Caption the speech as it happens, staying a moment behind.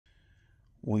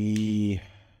we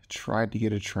tried to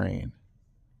get a train,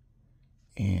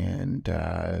 and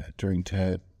during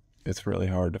TED, it's really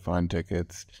hard to find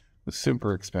tickets. It was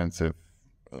super expensive,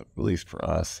 at least for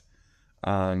us.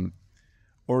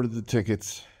 Ordered the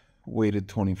tickets, waited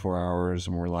 24 hours,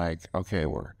 and we're like, okay,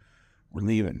 we're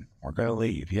leaving. We're gonna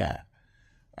leave, yeah.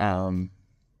 Got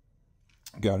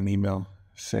an email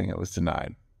saying it was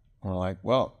denied. We're like,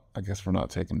 well, I guess we're not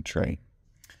taking a train.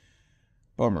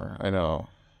 Bummer, I know.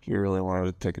 We really wanted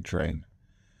to take a train.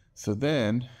 So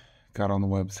then, got on the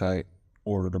website,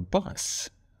 ordered a bus,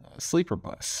 a sleeper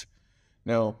bus.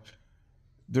 Now,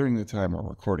 during the time we're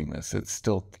recording this, it's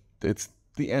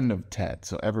the end of TED,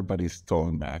 so everybody's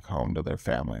going back home to their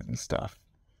families and stuff.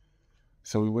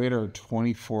 So we waited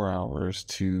 24 hours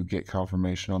to get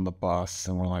confirmation on the bus,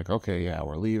 and we're like, okay, yeah,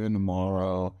 we're leaving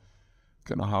tomorrow,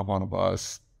 gonna hop on a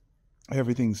bus.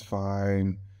 Everything's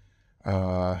fine.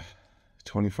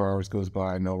 24 hours goes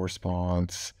by, no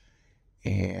response,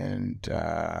 and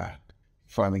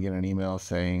finally get an email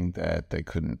saying that they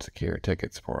couldn't secure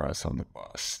tickets for us on the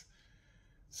bus.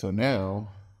 So now,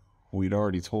 we'd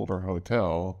already told our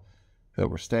hotel that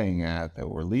we're staying at that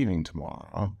we're leaving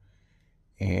tomorrow,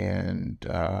 and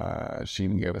she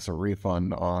even gave us a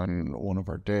refund on one of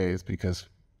our days because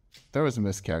there was a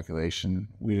miscalculation.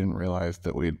 We didn't realize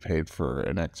that we had paid for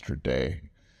an extra day.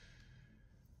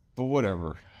 But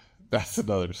whatever. That's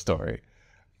another story.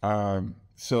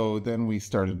 So then we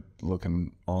started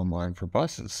looking online for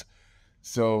buses.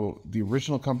 So the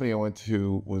original company I went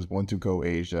to was Want to Go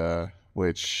Asia,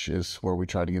 which is where we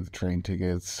tried to get the train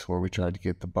tickets, where we tried to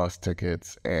get the bus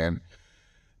tickets, and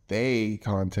they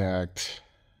contact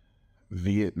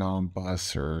Vietnam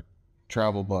Bus or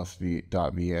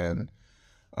travelbus.vn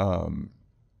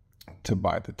to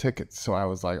buy the tickets. So I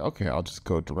was like, okay, I'll just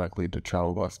go directly to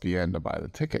travelbus.vn to buy the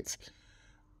tickets.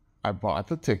 I bought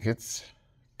the tickets,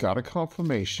 got a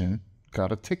confirmation,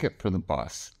 got a ticket for the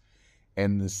bus,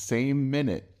 and the same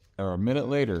minute, or a minute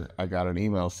later, I got an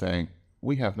email saying,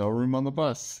 we have no room on the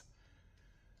bus.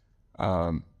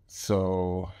 And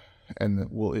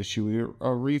we'll issue you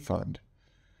a refund.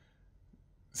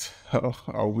 So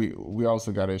we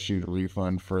also got issued a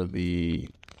refund for the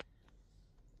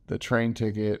train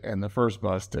ticket and the first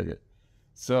bus ticket.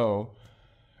 So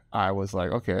I was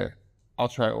like, okay, I'll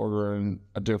try ordering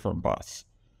a different bus.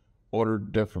 Ordered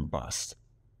a different bus.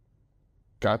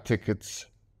 Got tickets.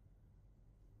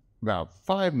 About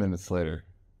 5 minutes later,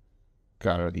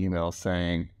 got an email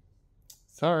saying,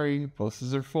 sorry,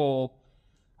 buses are full.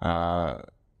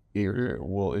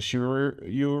 We'll issue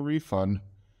you a refund.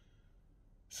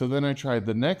 So then I tried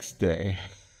the next day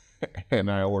and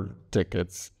I ordered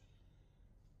tickets.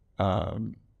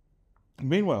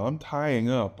 Meanwhile, I'm tying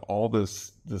up all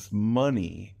this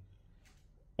money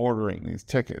ordering these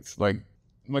tickets. Like,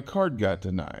 my card got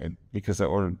denied because I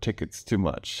ordered tickets too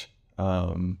much.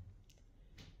 And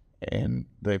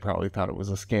they probably thought it was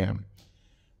a scam,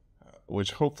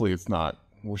 which hopefully it's not.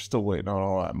 We're still waiting on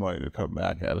all that money to come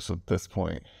back at us at this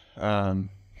point.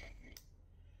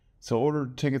 So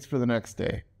ordered tickets for the next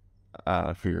day.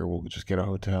 I figure we'll just get a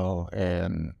hotel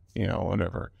and,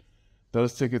 whatever.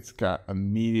 Those tickets got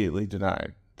immediately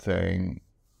denied, saying,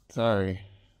 sorry,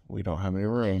 we don't have any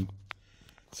room.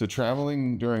 So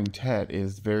traveling during TET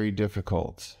is very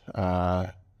difficult.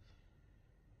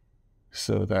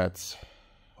 So that's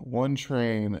 1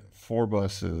 train, 4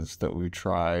 buses that we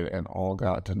tried and all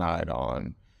got denied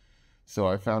on. So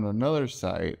I found another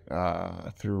site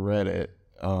through Reddit.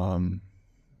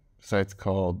 Site's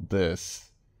called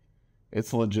This.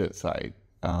 It's a legit site.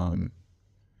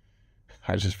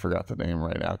 I just forgot the name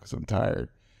right now because I'm tired.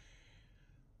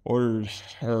 Went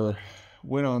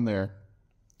on there,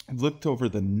 looked over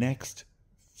the next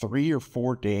 3 or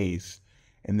 4 days,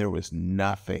 and there was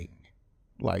nothing.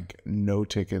 Like, no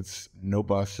tickets, no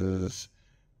buses,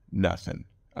 nothing.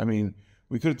 I mean,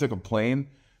 we could have took a plane,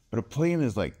 but a plane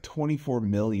is like $24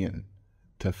 million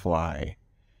to fly.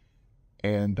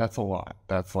 And that's a lot.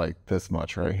 That's like this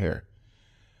much right here.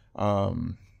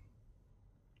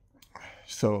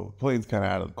 So plane's kind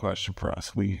of out of the question for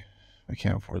us. We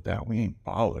can't afford that. We ain't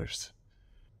ballers.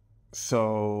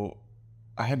 So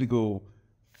I had to go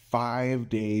 5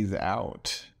 days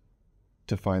out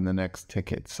to find the next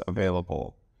tickets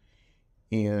available.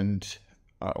 And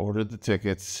I ordered the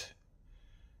tickets,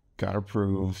 got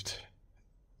approved,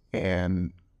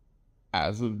 and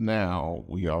as of now,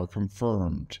 we are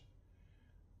confirmed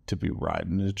to be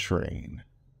riding the train.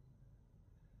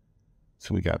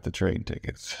 So we got the train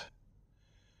tickets.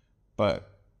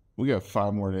 But we got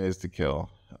 5 more days to kill,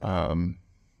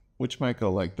 which might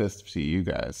go like this to you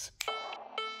guys.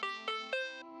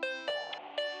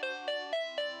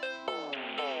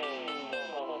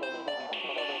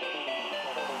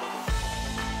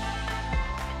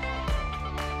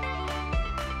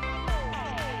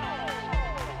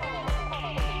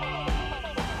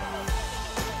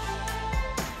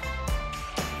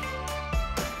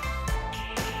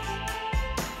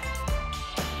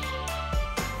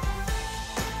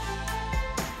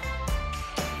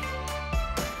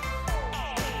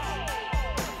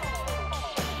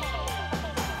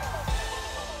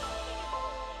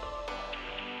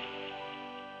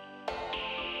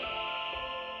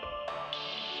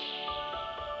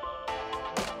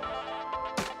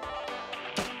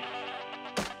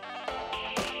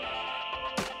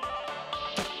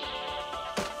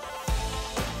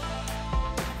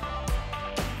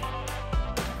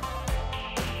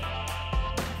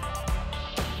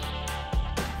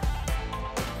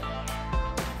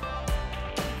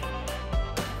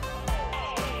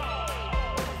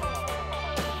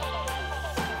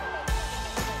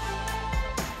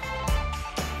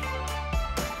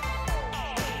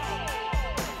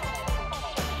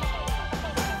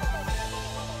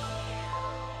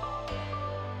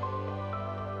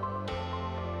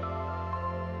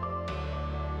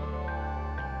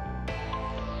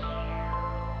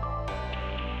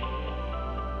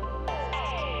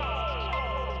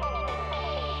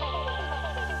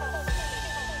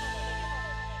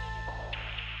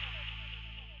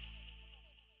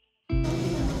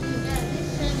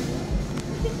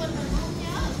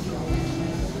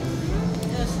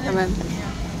 Come on.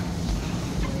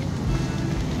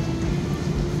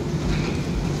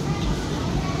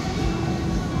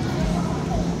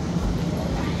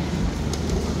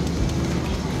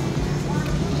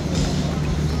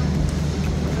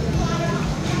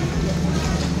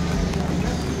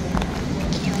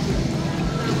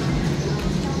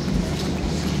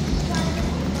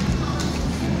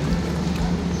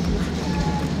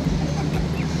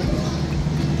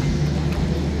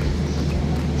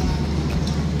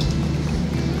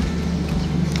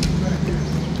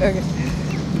 Okay.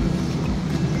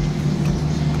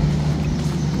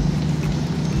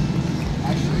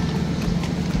 Actually,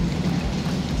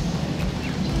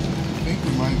 I think we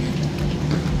might be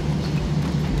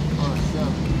on a show.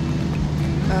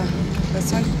 This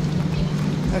one?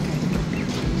 Okay.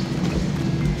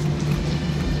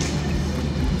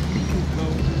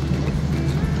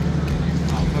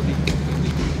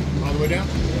 All the way down?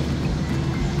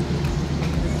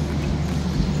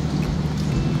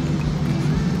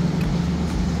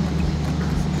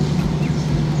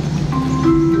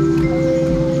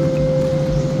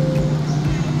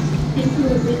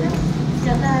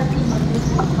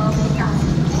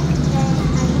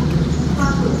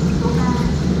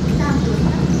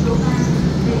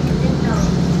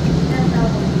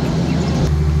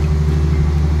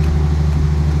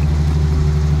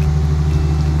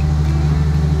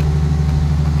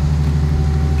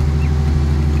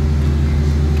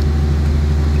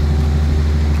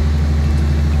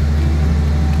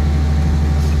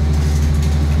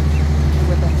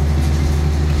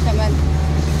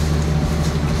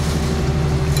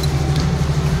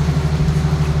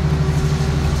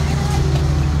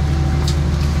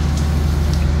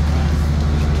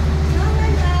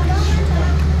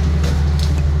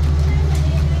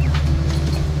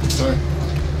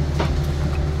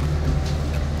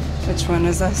 Which one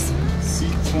is this?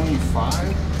 Seat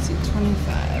 25? Seat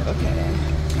 25, okay.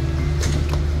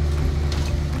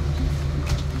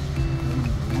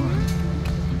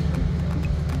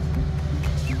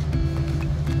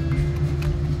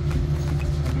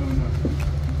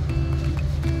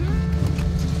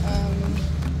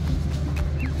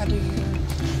 How do you...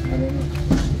 I don't know.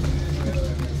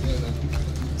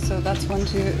 So that's 1,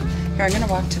 2... Here, I'm gonna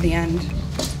walk to the end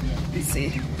and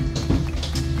see.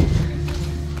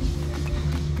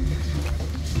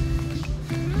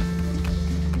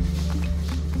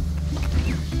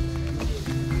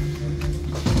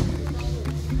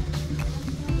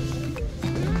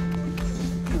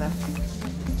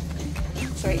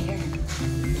 It's right here.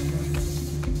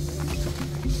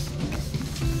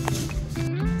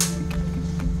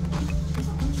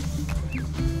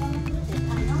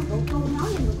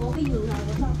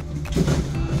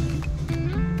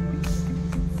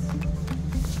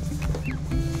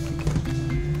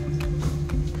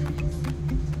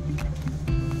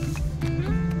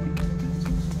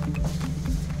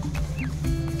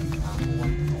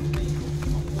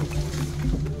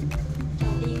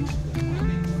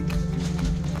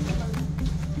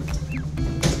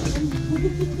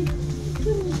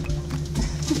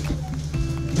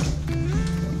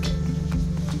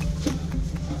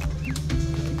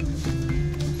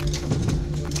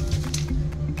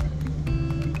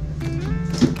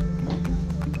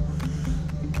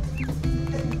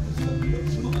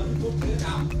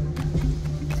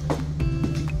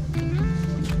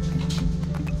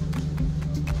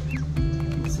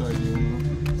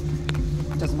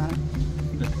 Doesn't matter.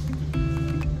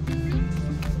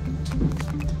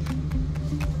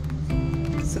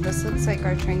 So this looks like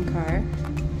our train car.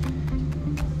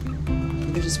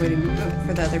 We're just waiting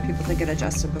for the other people to get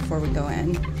adjusted before we go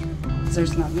in, because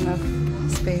there's not enough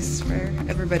space for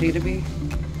everybody to be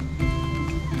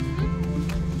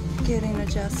getting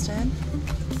adjusted.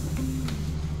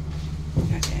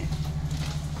 Okay.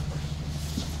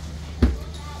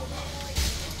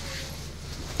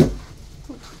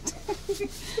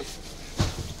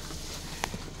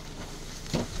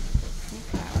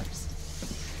 Flowers.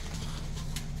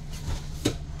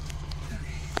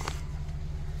 Okay.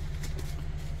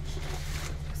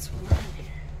 What's going on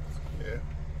here? Yeah.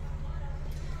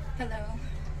 Hello.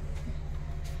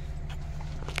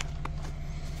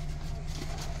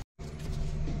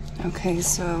 Okay,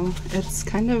 so it's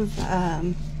kind of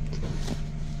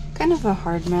a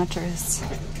hard mattress.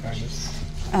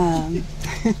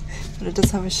 But it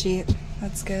does have a sheet.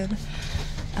 That's good.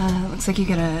 Looks like you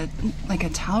get a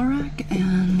towel rack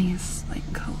and these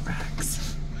like coat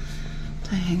racks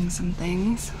to hang some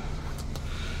things.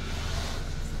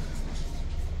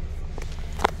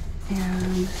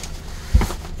 And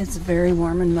it's very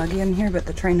warm and muggy in here, but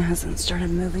the train hasn't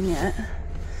started moving yet.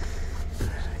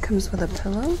 It comes with a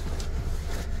pillow.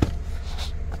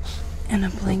 and a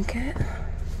blanket.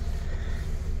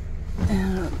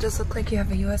 And it does look like you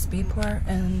have a USB port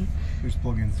and There's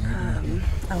plugins right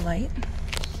a light.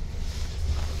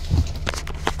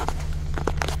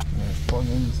 There's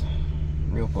plugins,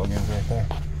 real plugins right there.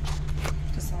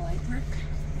 Does the light work?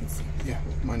 Let's see. Yeah,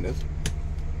 mine does.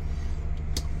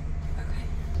 Okay.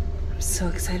 I'm so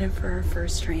excited for our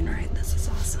first train ride. This is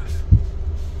awesome.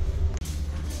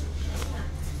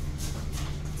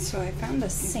 So I found a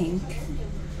sink.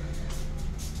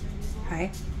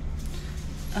 Hi.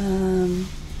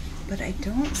 But I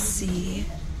don't see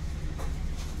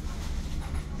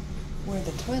where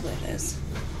the toilet is.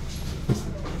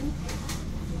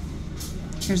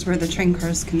 Here's where the train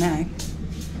cars connect.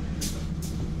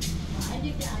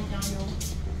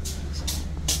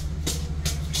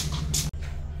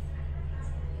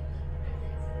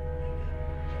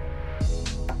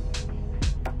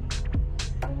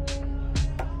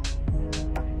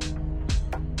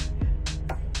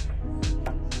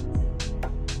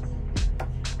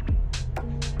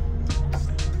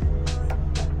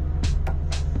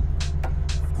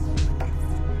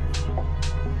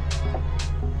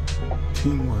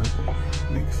 Teamwork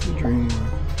makes the dream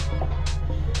work.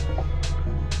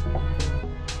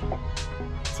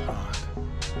 It's hot.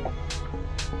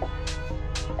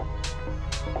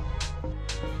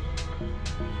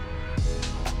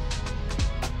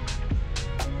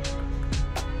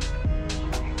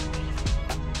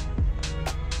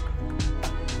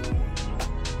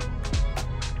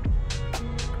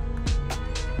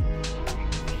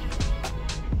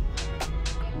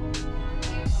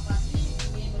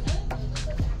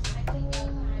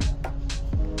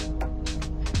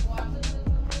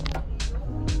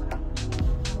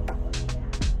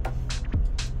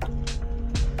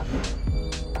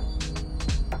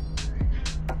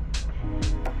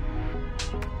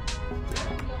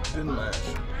 Didn't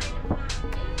last.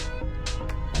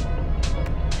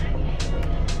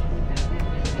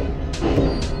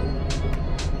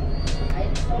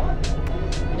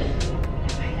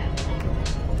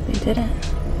 They didn't.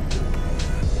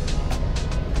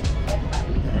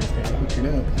 Hook it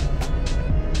up.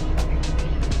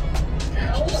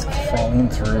 Just falling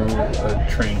through a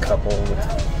train couple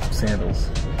with sandals.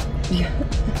 Yeah.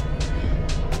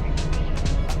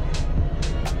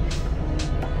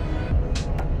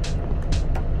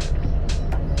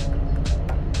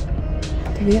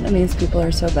 The Vietnamese people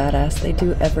are so badass. They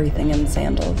do everything in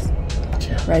sandals.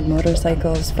 Yeah. Ride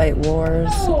motorcycles, fight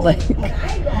wars, like...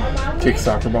 Kick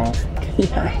soccer balls.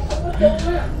 Yeah.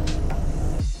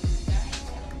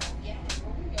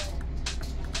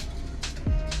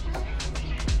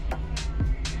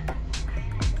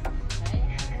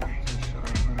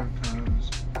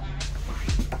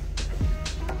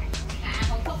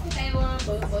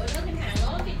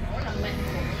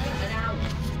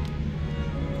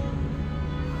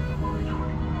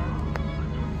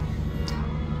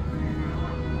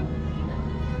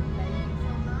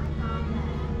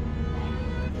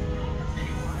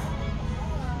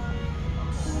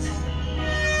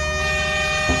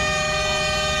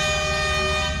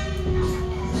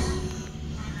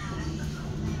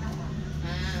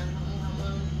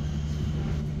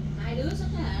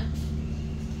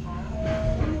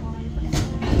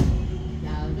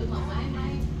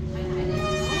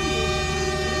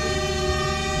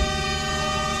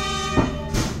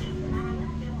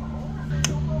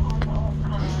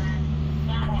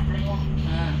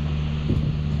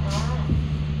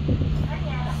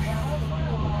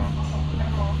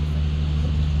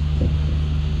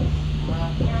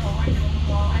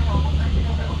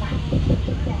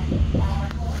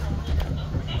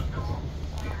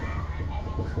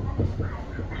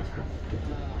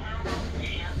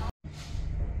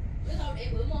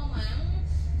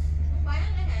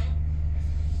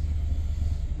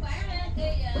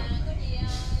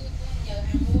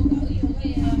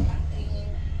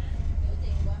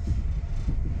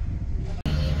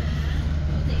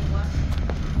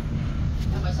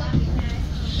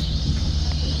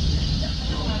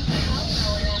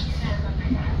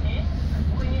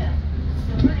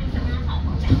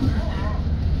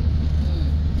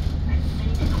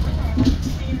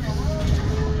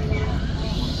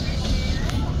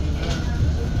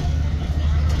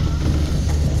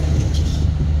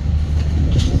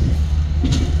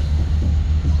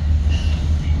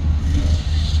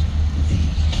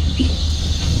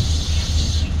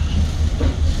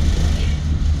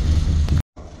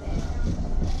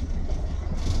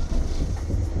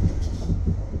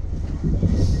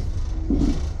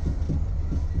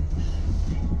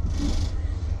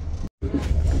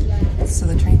 So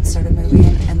the train started moving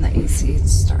and the AC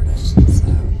started. So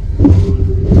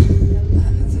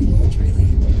that is a huge relief.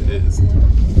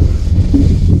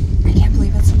 I can't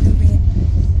believe it's moving.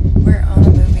 We're on a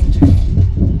moving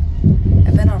train.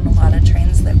 I've been on a lot of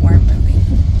trains that weren't moving.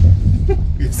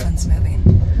 This one's moving.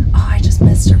 Oh, I just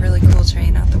missed a really cool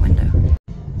train out the window.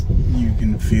 You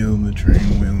can feel the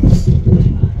train wheels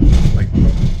like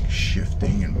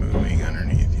shifting and moving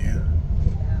underneath you.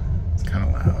 It's kind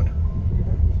of loud.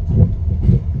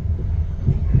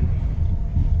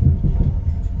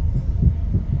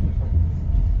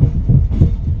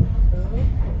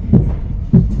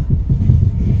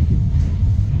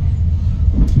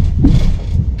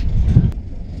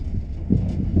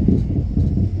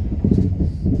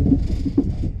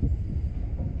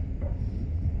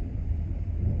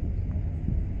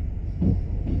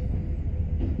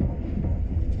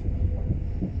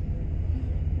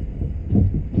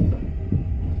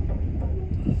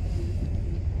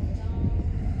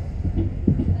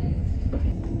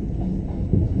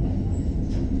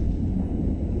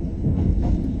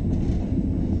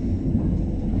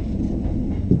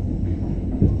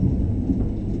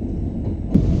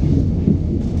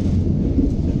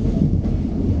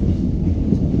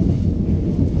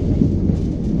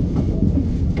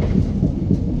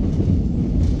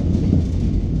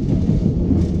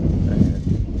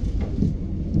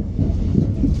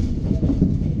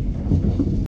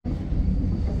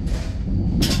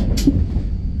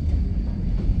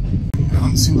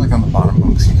 It seems like on the bottom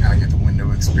bunks you kind of get the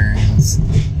window experience,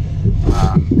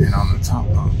 and on the top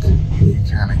bunk you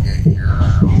kind of get your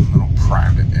own little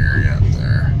private area up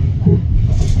there.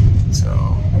 So,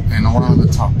 and a lot of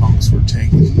the top bunks were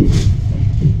taken.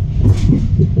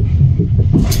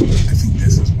 I think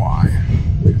this is why,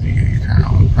 because you get your kind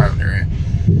of own private area.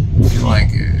 I feel like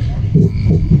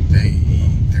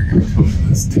they're gonna come to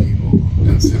this table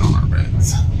and sit on our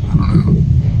beds. I don't know.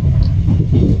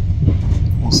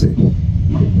 We'll see.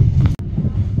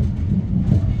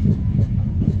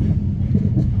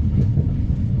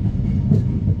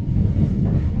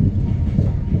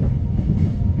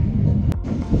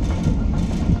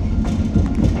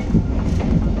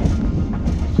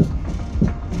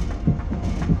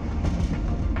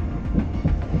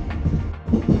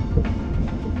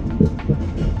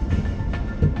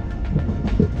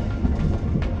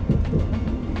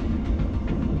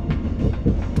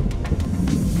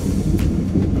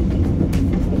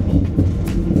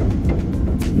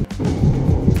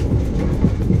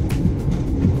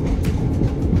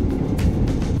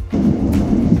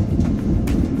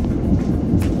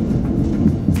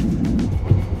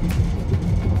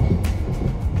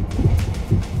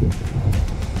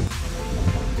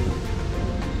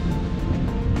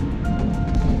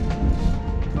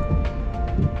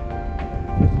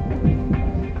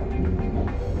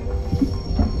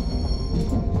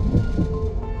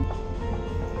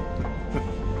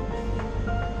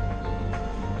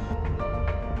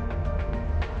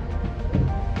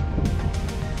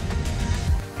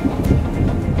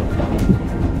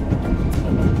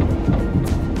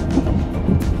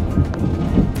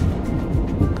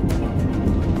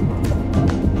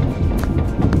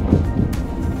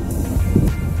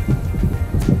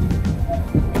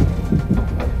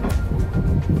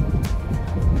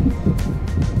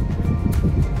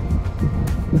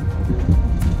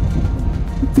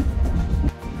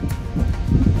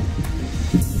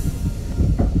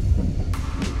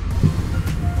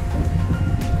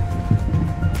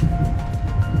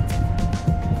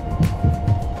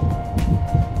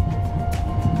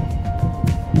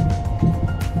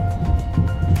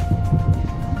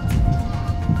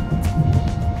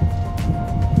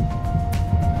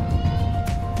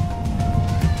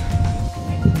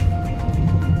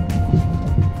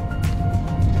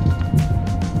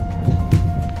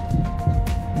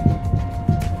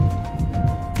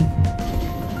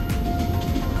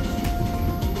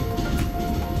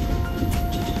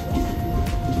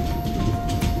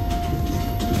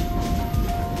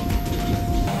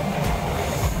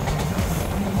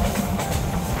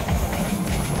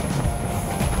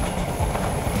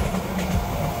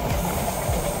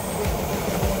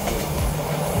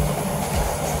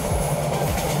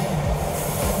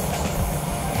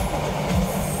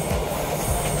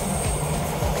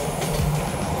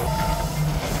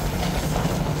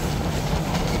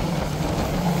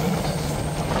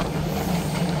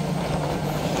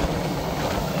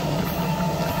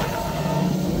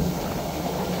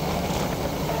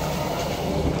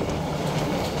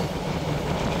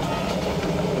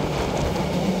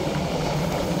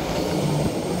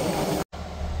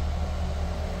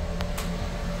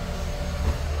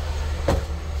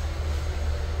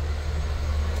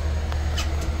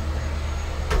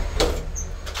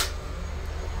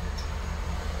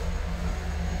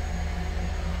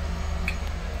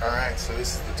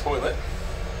 this is the toilet.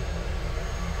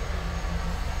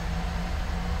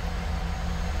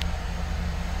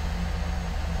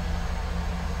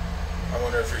 I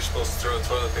wonder if you're supposed to throw the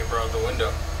toilet paper out the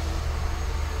window.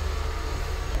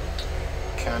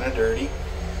 Kind of dirty.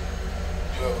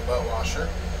 Do have a butt washer.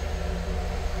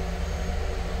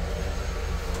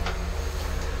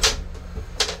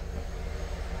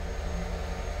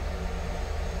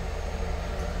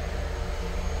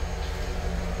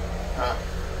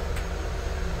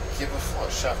 Give a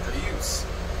flush after use.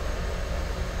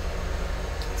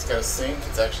 It's got a sink.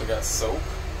 It's actually got soap.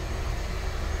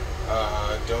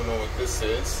 Don't know what this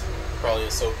is. Probably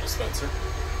a soap dispenser.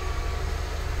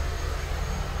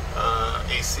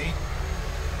 AC.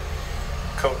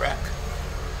 Coat rack.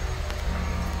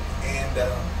 And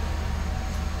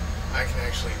I can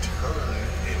actually turn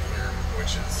in here,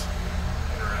 which is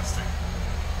interesting.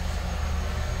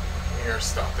 We are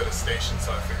stopped at a station,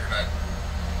 so I figured I'd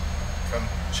come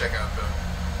check out the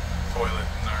toilet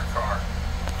in our car.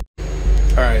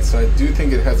 Alright, so I do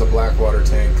think it has a black water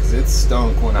tank because it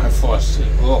stunk when I flushed it.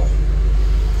 Oh.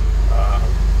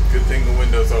 Good thing the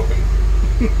window's open.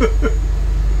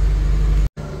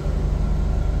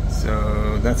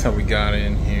 So that's how we got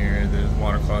in here. There's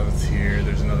water closets here.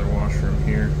 There's another washroom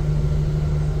here.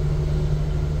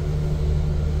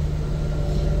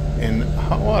 And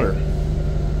hot water,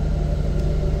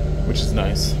 which is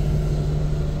nice.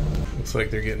 Looks like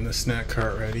they're getting the snack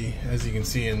cart ready. As you can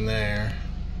see in there,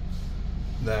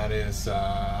 that is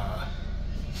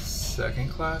second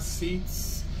class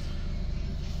seats.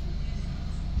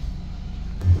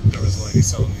 There was a lady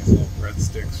selling these little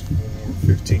breadsticks for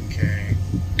 $15K.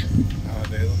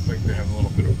 They look like they have a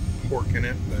little bit of pork in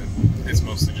it, but it's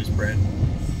mostly just bread.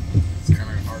 It's kind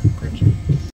of hard and crunchy.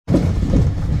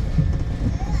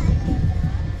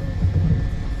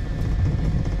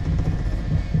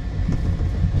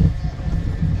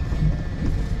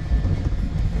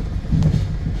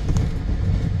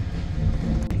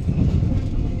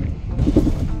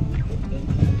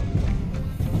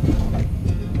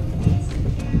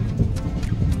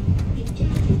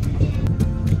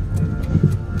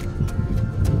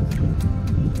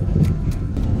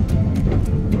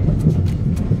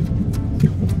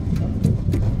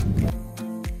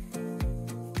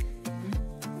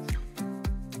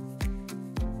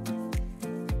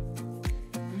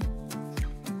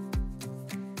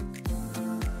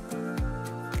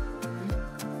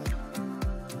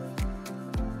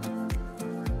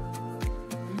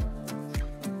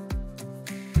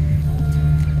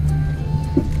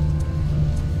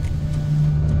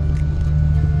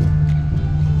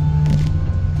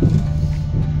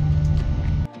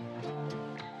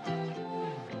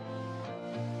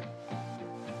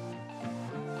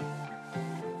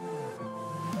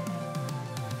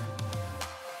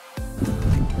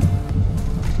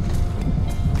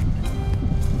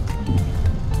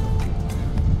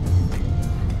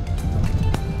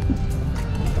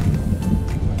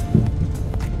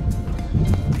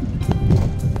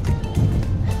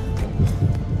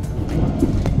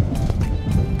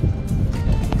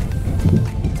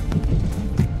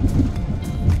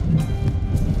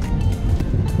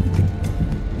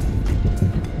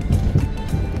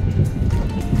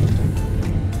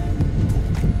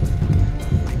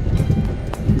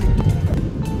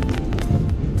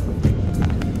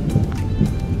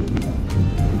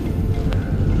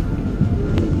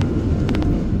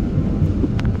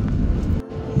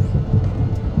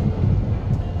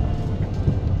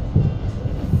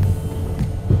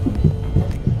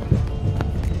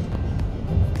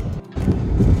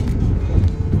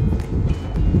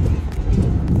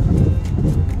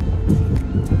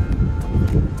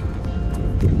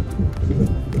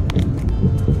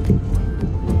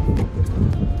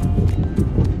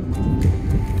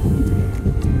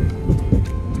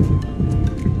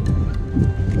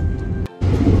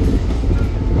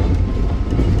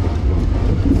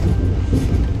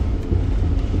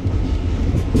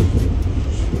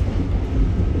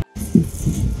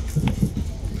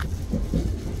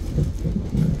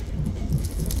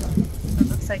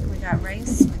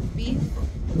 rice with beef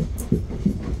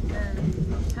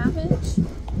and cabbage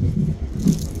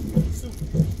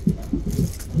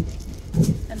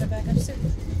and a bag of soup.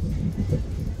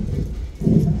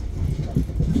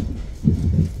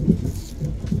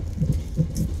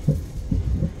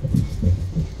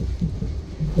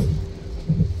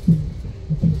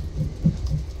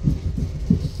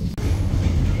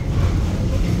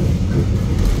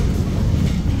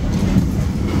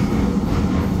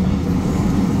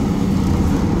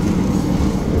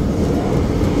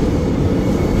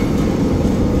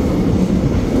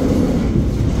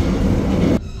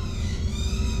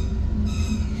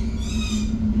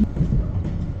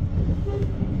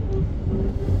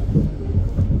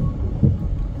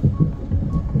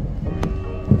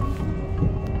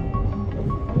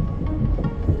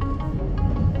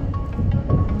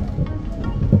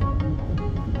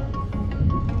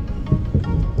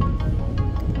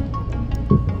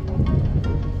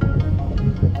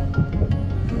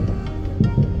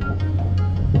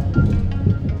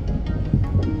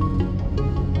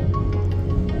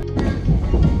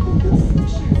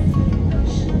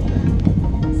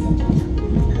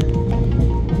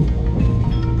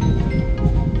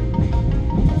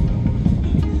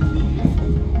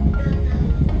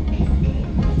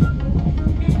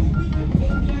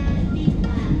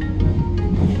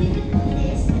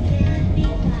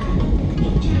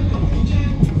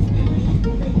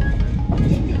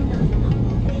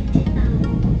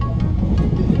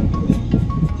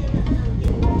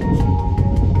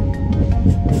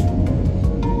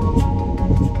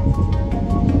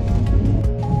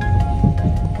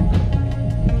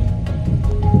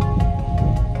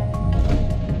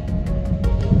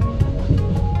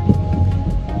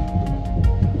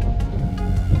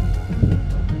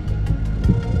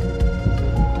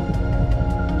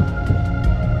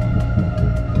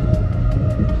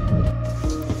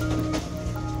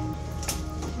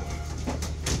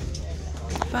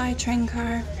 Goodbye, train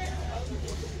car.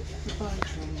 Goodbye,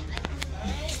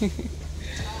 train.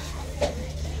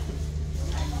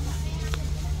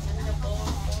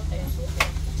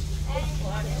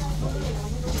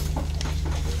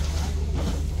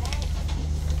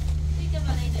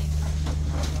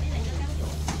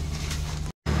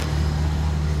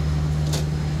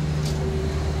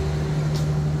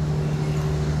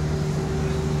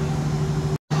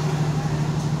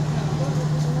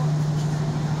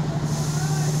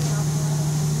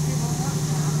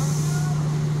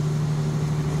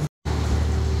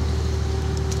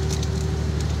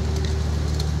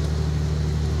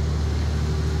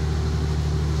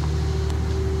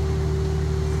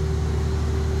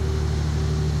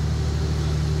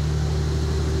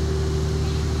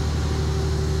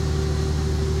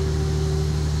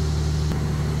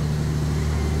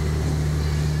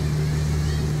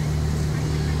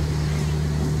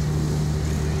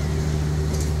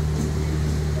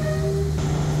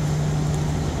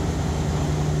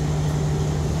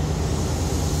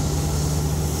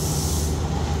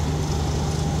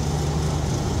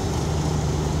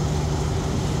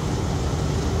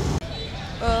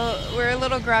 We're a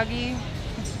little groggy.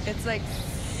 It's like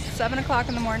 7 o'clock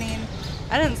in the morning.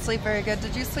 I didn't sleep very good.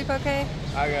 Did you sleep okay?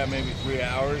 I got maybe 3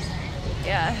 hours.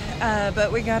 Yeah,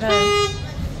 but we gotta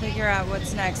figure out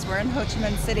what's next. We're in Ho Chi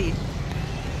Minh City.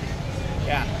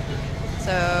 Yeah.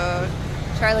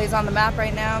 So Charlie's on the map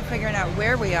right now, figuring out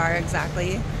where we are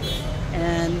exactly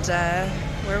and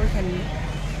where we can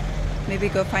maybe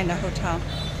go find a hotel.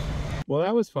 Well,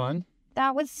 that was fun.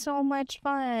 That was so much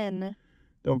fun.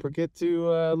 Don't forget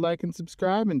to like and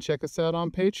subscribe and check us out on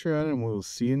Patreon, and we'll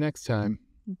see you next time.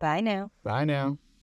 Bye now. Bye now.